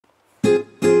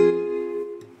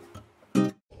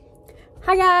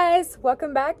Hi guys,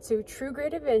 welcome back to True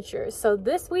Grit Adventures. So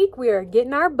this week we are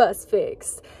getting our bus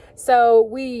fixed. So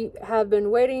we have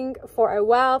been waiting for a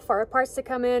while for our parts to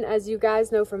come in. As you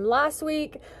guys know from last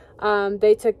week,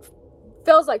 they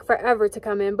feels like forever to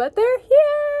come in, but they're here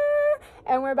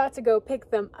and we're about to go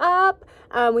pick them up.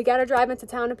 We got to drive into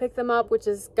town to pick them up, which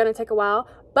is gonna take a while,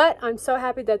 but I'm so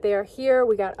happy that they are here.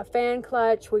 We got a fan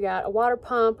clutch, we got a water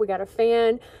pump, we got a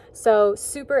fan. So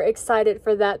super excited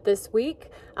for that this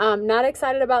week. Not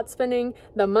excited about spending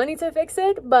the money to fix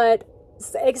it, but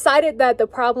excited that the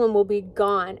problem will be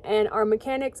gone, and our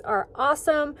mechanics are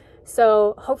awesome.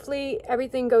 So hopefully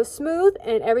everything goes smooth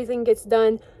and everything gets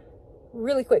done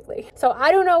really quickly. So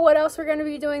I don't know what else we're going to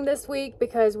be doing this week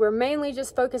because we're mainly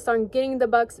just focused on getting the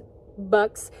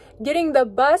getting the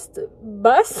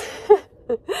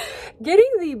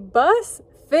bus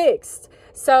fixed.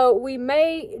 So we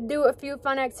may do a few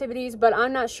fun activities, but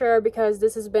I'm not sure because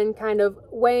this has been kind of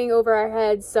weighing over our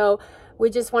heads. So we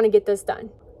just want to get this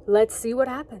done. Let's see what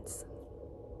happens.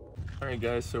 All right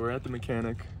guys, so we're at the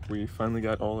mechanic. We finally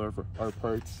got all of our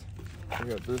parts. We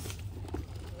got this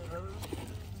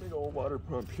big old water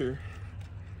pump here.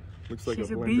 Looks like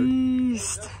She's a blender.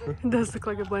 Beast. It does look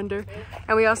like a blender.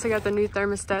 And we also got the new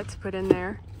thermostat to put in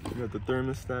there. We got the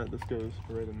thermostat. This goes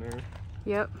right in there.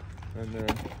 Yep. And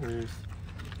then here's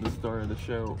the star of the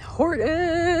show.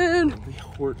 HORTON! The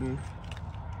HORTON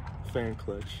fan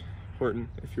clutch. HORTON,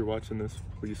 if you're watching this,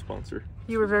 please sponsor.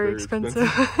 You were very expensive.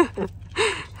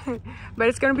 But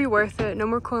it's gonna be worth it. No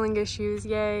more cooling issues,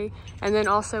 yay. And then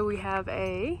also we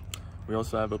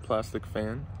also have a plastic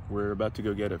fan. We're about to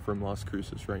go get it from Las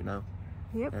Cruces right now.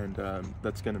 Yep. And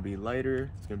that's gonna be lighter,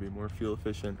 it's gonna be more fuel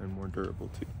efficient and more durable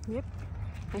too. Yep.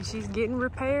 And she's getting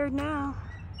repaired now.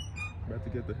 About to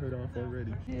get the hood off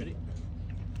already. Ready?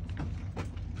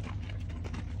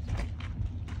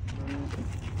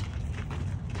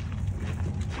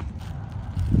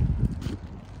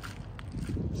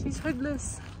 She's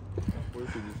hoodless. What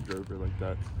if we just drove her like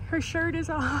that? Her shirt is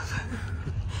off.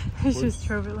 She just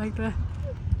drove it like that.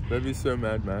 That'd be so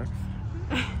Mad Max.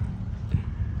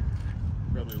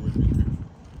 Probably would be too.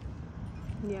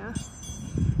 Yeah.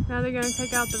 Now they're gonna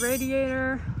take out the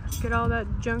radiator, get all that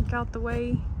junk out the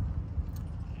way.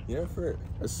 Yeah, for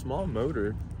a small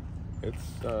motor,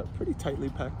 it's pretty tightly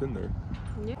packed in there.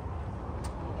 Yeah.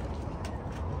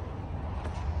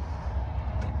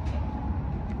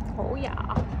 Oh yeah.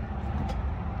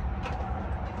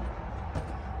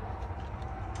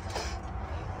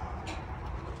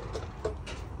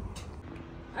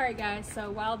 Alright guys,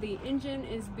 so while the engine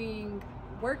is being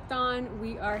worked on,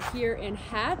 we are here in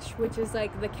Hatch, which is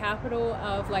like the capital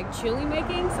of like chili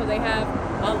making. So they have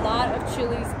a lot of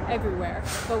chilies everywhere.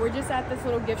 But we're just at this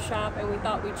little gift shop and we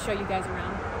thought we'd show you guys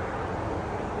around.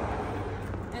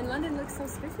 And London looks so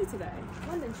spiffy today.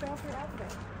 London, show off your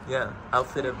outfit. Yeah,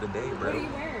 outfit of the day, bro. What are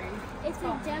you wearing? It's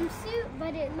a jumpsuit,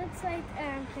 but it looks like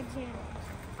pajamas.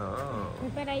 Oh.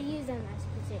 But I use them as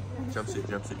pajamas.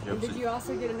 Jumpsuit. Did you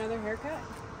also get another haircut?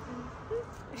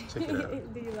 Check it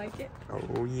out. Do you like it?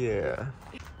 Oh yeah.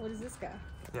 What does this guy?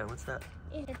 Yeah, what's that?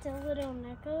 It's a little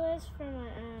necklace from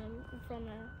a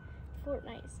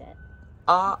Fortnite set.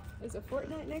 It's a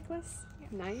Fortnite necklace?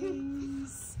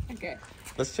 Nice. Okay.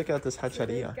 Let's check out this So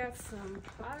hacharia. we've got some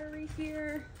pottery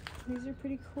here. These are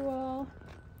pretty cool.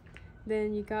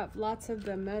 Then you got lots of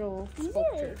the metal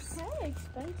sculptures. These are kind of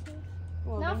expensive.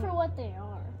 Well, Not for what they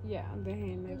are. Yeah, they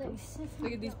hand make them.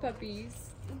 Look at these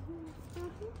puppies.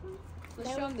 Let's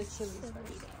show them the chilies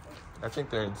first. I think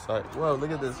they're inside. Whoa,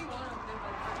 look at this.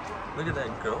 Look at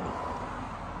that go.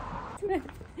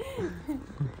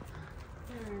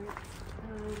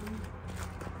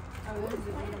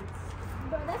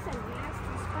 But that's a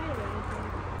nasty spider.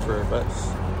 For a bus.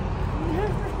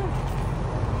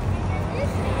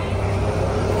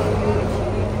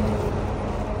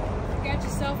 You got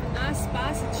yourself a nice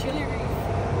spicy chili reef.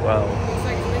 Wow. Looks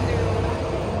like it's been there all night.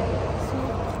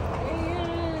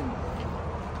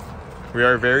 We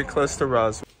are very close to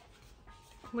Roswell.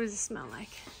 What does it smell like?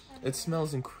 It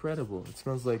smells incredible. It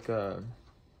smells like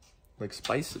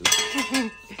spices.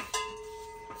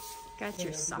 Got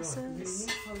your sauces.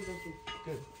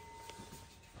 Good.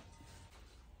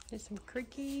 There's some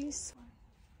cookies.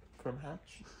 From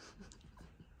Hatch.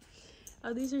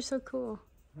 Oh, these are so cool.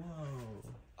 Wow,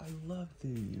 I love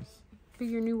these. For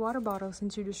your new water bottle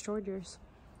since you destroyed yours.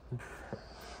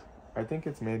 I think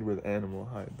it's made with animal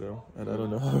hide though, and I don't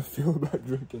know how I feel about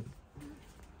drinking.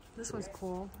 This one's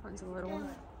cool. One's a little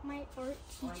one. My art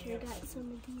teacher got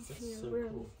some of these in her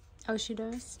room. Cool. Oh, she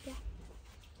does? Yeah.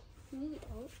 Neat.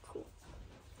 Oh, cool.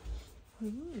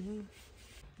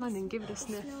 London, give it a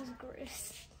sniff. It smells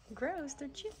gross. Gross, they're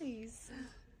chilies.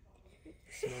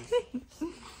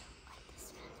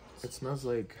 It smells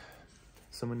like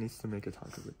someone needs to make a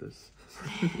taco with this.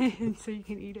 So you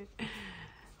can eat it.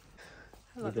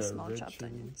 I love the small chopped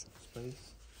onions.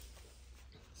 Spice,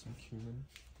 some cumin.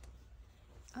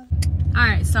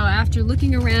 Alright, so after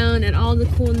looking around at all the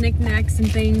cool knickknacks and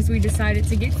things, we decided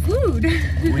to get food.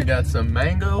 We got some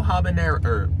mango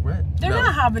habanero, what? They're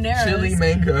not habaneros. Chili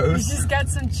mangoes. We just got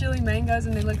some chili mangoes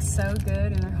and they look so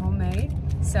good and they're homemade.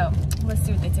 So let's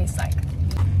see what they taste like.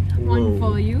 One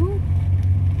for you.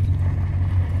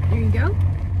 There you go.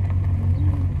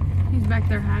 He's back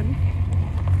there hiding.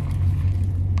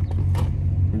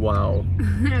 Wow.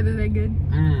 Are they good?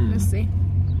 Let's see.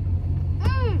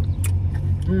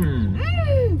 They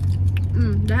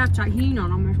have tahini on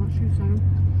them, is what she's saying.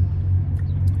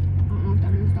 I don't know what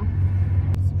that is though.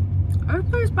 It's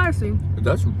pretty spicy.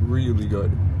 That's really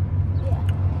good.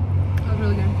 That was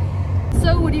really good.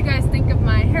 So what do you guys think of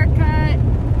my haircut?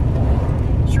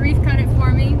 Sharif cut it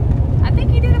for me. I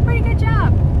think he did a pretty good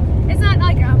job. It's not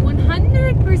like a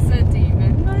 100%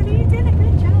 even, but he did a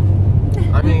good job.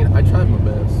 I mean, I tried my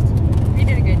best. He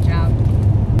did a good job.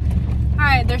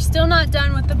 Alright, they're still not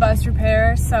done with the bus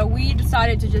repair, so we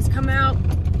decided to just come out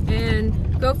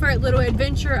and go for a little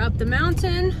adventure up the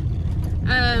mountain.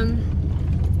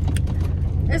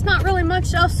 There's not really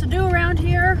much else to do around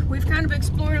here. We've kind of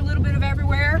explored a little bit of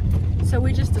everywhere, so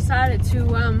we just decided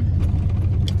to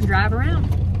drive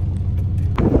around.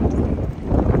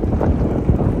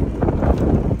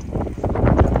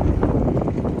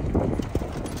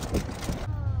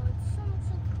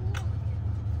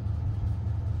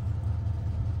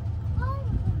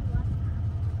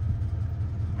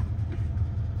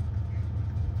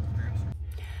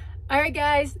 Alright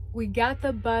guys, we got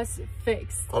the bus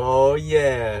fixed. Oh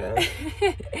yeah.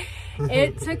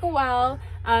 It took a while.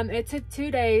 It took 2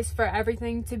 days for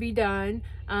everything to be done.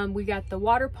 We got the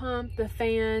water pump, the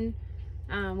fan,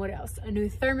 what else? A new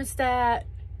thermostat.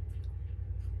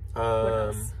 What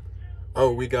else?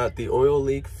 Oh, we got the oil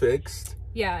leak fixed.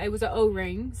 Yeah, it was an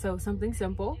O-ring, so something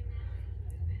simple.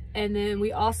 And then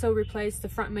we also replaced the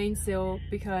front main seal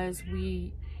because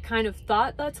we kind of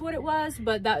thought that's what it was,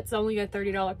 but that's only a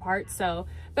 $30 part, so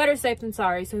better safe than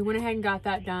sorry. So we went ahead and got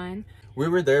that done. We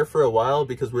were there for a while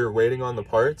because we were waiting on the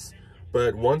parts,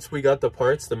 but once we got the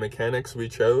parts, the mechanics we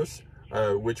chose,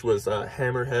 which was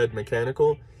Hammerhead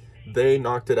Mechanical, they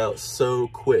knocked it out so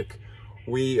quick.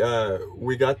 We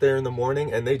got there in the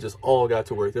morning and they just all got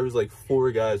to work. There was like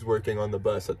 4 guys working on the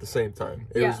bus at the same time.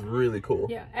 It was really cool.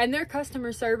 Yeah, and their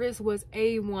customer service was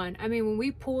A1. I mean, when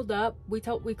we pulled up, we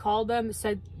called them,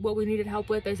 said what we needed help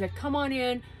with. They said, come on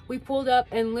in. We pulled up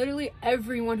and literally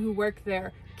everyone who worked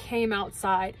there came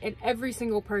outside and every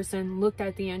single person looked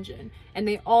at the engine and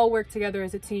they all worked together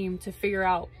as a team to figure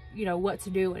out, you know, what to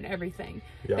do and everything.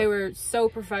 Yeah. They were so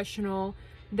professional.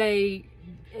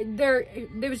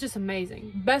 It was just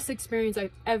amazing. Best experience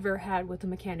I've ever had with a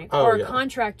mechanic or a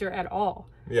contractor at all.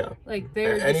 Yeah. Like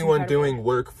they're anyone doing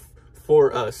work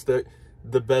for us, they're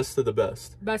the best of the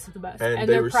best. Best of the best. And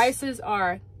their prices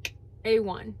are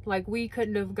A1. Like we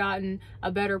couldn't have gotten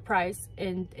a better price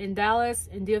in Dallas,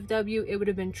 in DFW. It would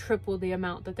have been triple the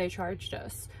amount that they charged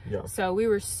us. Yeah. So we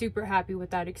were super happy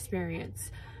with that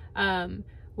experience.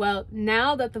 Well,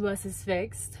 now that the bus is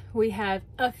fixed, we have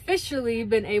officially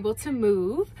been able to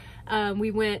move. We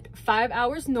went 5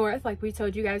 hours north, like we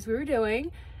told you guys we were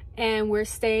doing, and we're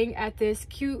staying at this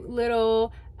cute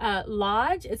little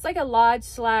lodge. It's like a lodge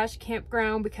 /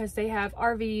 campground because they have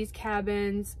RVs,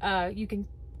 cabins. You can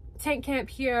tent camp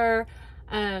here.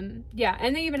 Yeah,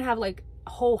 and they even have like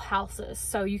whole houses,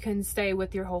 so you can stay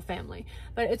with your whole family.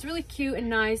 But it's really cute and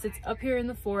nice. It's up here in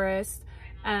the forest.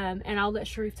 And I'll let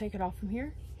Sharif take it off from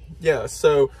here. Yeah,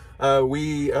 so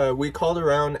we called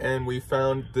around and we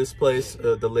found this place.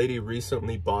 The lady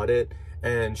recently bought it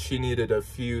and she needed a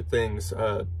few things.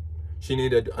 She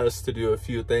needed us to do a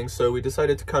few things, so we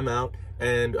decided to come out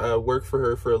and work for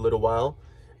her for a little while.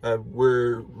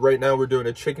 Right now we're doing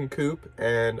a chicken coop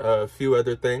and a few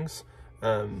other things.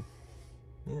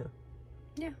 Yeah.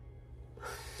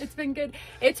 It's been good.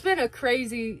 It's been a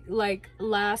crazy like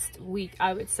last week,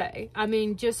 I would say. I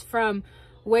mean, just from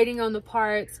waiting on the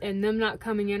parts and them not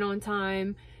coming in on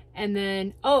time. And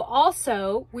then, oh,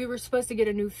 also we were supposed to get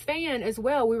a new fan as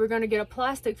well. We were going to get a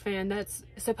plastic fan that's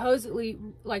supposedly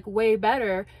like way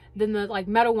better than the like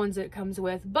metal ones that it comes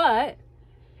with, but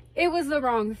it was the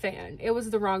wrong fan. It was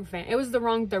the wrong fan. It was the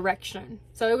wrong direction.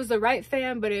 So it was the right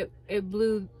fan, but it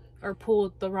blew or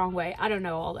pulled the wrong way. I don't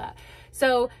know all that.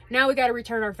 So now we got to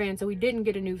return our fan. So we didn't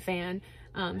get a new fan.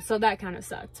 So that kind of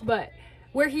sucked, but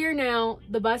we're here now.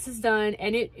 The bus is done,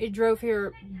 and it drove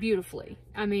here beautifully.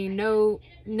 I mean, no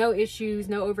issues,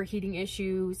 no overheating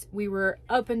issues. We were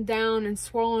up and down and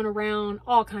swirling around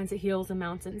all kinds of hills and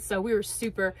mountains. So we were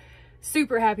super,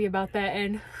 super happy about that,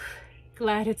 and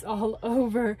glad it's all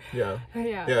over. Yeah,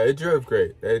 it drove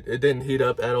great. It didn't heat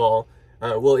up at all.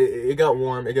 Well, it got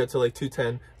warm. It got to like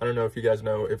 210. I don't know if you guys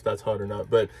know if that's hot or not,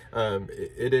 but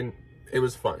it didn't. It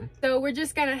was fun. So we're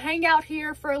just gonna hang out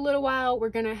here for a little while. We're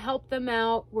gonna help them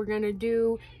out. We're gonna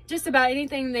do just about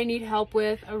anything they need help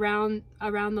with around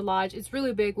the lodge. It's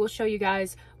really big. We'll show you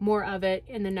guys more of it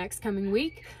in the next coming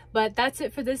week. But that's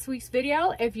it for this week's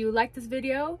video. If you like this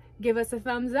video, give us a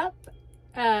thumbs up.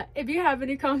 If you have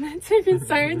any comments or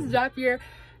concerns, drop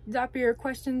your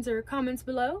questions or comments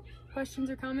below. Questions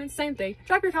or comments, same thing.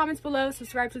 Drop your comments below,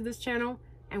 subscribe to this channel,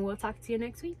 and we'll talk to you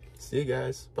next week. See you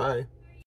guys. Bye.